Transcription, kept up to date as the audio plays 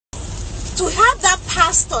To have that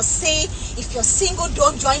pastor say, if you're single,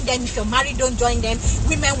 don't join them. If you're married, don't join them.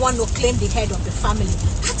 Women want to claim the head of the family.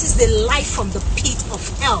 That is the life from the pit of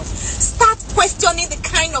hell. Start questioning the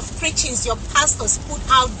kind of preachings your pastors put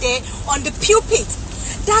out there on the pulpit.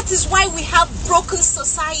 That is why we have broken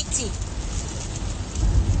society.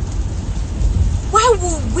 Why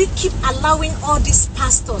will we keep allowing all these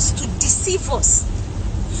pastors to deceive us?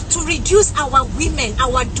 To reduce our women,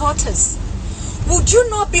 our daughters? Would you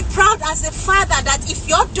not be proud as a father that if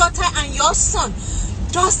your daughter and your son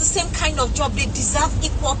does the same kind of job, they deserve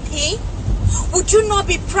equal pay? Would you not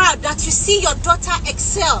be proud that you see your daughter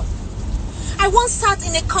excel? I once sat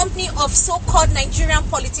in a company of so-called Nigerian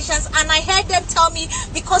politicians, and I heard them tell me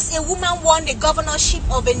because a woman won the governorship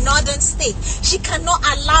of a northern state, she cannot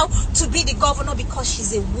allow to be the governor because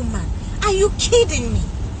she's a woman. Are you kidding me?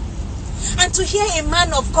 And to hear a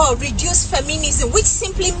man of God reduce feminism, which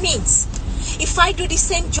simply means if I do the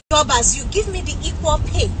same job as you, give me the equal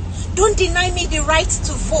pay. Don't deny me the right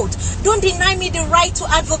to vote. Don't deny me the right to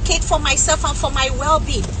advocate for myself and for my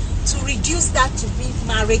well-being. To reduce that to be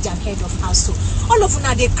marriage and head of household. All of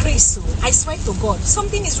them, they crazy. So I swear to God,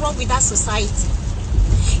 something is wrong with that society.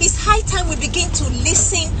 It's high time we begin to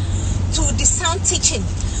listen to the sound teaching.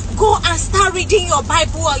 Go and start reading your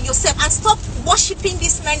Bible on yourself and stop worshiping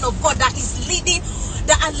these men of God that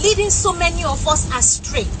are leading so many of us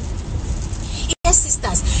astray. Yes,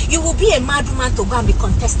 sisters, you will be a mad woman to go and be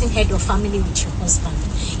contesting head of family with your husband,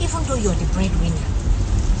 even though you're the breadwinner.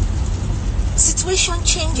 Situation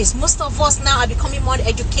changes. Most of us now are becoming more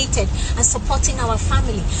educated and supporting our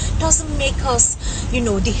family. Doesn't make us,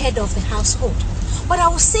 the head of the household. But I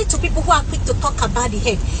will say to people who are quick to talk about the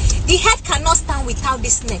head cannot stand without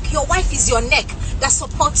this neck. Your wife is your neck that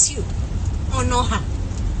supports you. Honor her.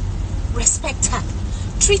 Respect her.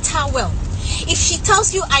 Treat her well. If she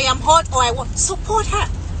tells you I am hot or I want, support her.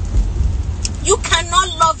 You cannot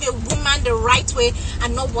love a woman the right way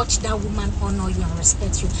and not watch that woman honor you and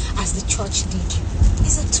respect you as the church did you.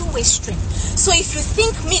 It's a two-way street. So if you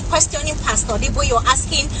think me questioning Pastor Debo, you're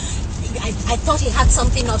asking, I thought he had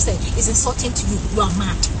something else that is insulting to you. You are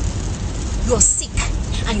mad. You're sick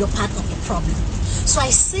and you're part of the problem. So I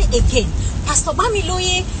say again, Pastor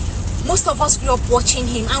Bamiloye, most of us grew up watching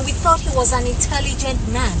him and we thought he was an intelligent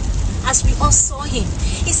man as we all saw him.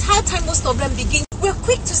 It's high time most of them begin. We're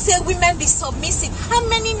quick to say women be submissive. How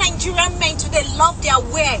many Nigerian men today love their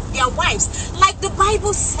wives like the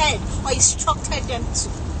Bible said or instructed them to?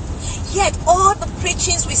 Yet all the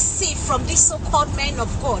preachings we see from these so-called men of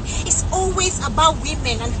God is always about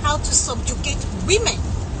women and how to subjugate women.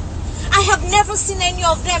 I have never seen any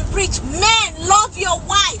of them preach, men, love your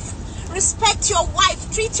wife, respect your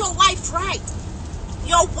wife, treat your wife right.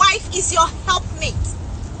 Your wife is your helpmate.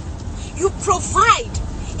 You provide.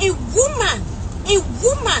 A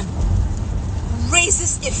woman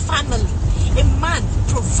raises a family. A man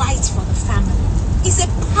provides for the family. It's a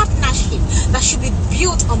partnership that should be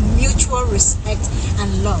built on mutual respect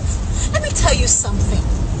and love. Let me tell you something.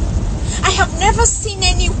 I have never seen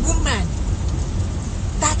any woman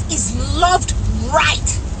that is loved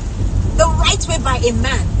right, the right way by a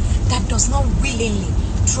man that does not willingly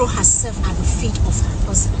throw herself at the feet of her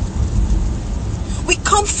husband. We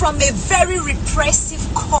come from a very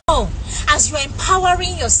repressive call. As you're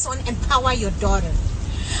empowering your son, empower your daughter.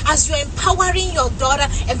 As you're empowering your daughter,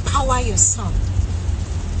 empower your son.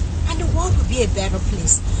 And the world will be a better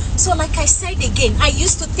place. So like I said again, I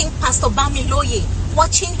used to think Pastor Bamiloye,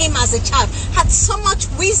 watching him as a child, had so much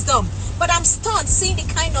wisdom. But I'm stunned seeing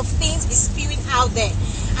the kind of things he's spewing out there.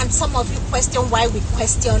 And some of you question why we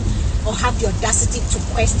question or have the audacity to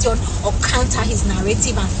question or counter his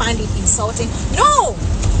narrative and find it insulting. No!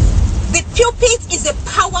 The pulpit is a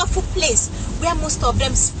powerful place where most of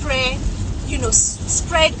them spread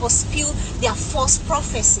or spew their false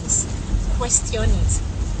prophecies. Question it.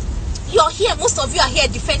 You're here, most of you are here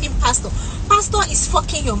defending Pastor. Pastor is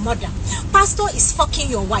fucking your mother. Pastor is fucking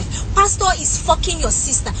your wife. Pastor is fucking your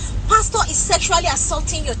sister. Pastor is sexually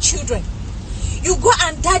assaulting your children. You go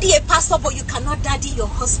and daddy a pastor, but you cannot daddy your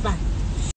husband.